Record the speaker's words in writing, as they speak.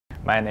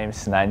My name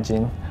is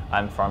Nanjin.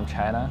 I'm from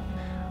China.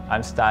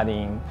 I'm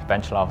studying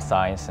Bachelor of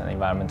Science and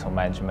Environmental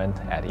Management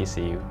at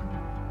ECU.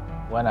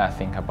 When I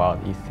think about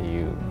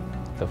ECU,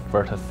 the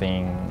first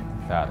thing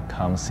that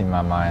comes in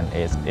my mind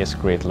is its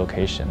great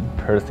location.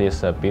 Perth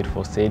is a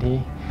beautiful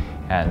city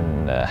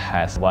and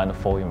has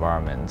wonderful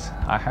environment.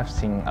 I have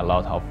seen a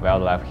lot of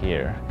wildlife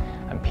here,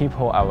 and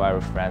people are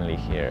very friendly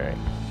here.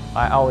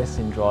 I always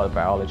enjoyed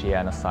biology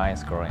and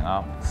science growing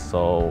up,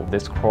 so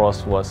this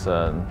course was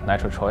a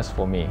natural choice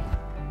for me.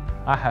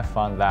 I have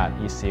found that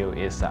ECU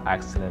is an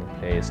excellent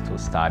place to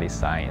study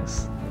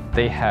science.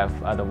 They have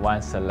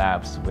advanced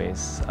labs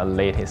with the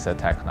latest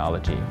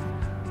technology.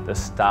 The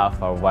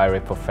staff are very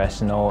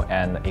professional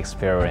and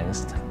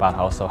experienced, but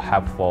also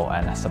helpful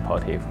and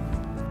supportive.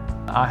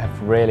 I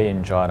have really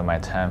enjoyed my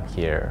time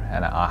here,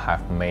 and I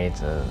have made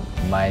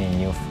many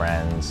new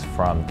friends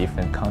from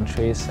different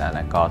countries, and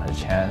I got a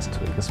chance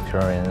to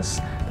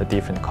experience the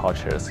different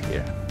cultures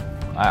here.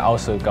 I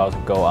also got to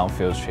go on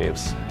field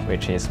trips,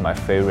 which is my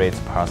favorite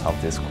part of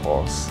this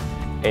course.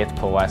 It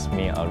provides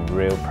me a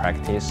real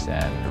practice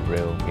and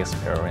real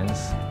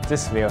experience.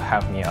 This will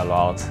help me a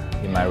lot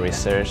in my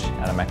research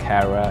and my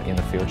career in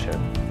the future.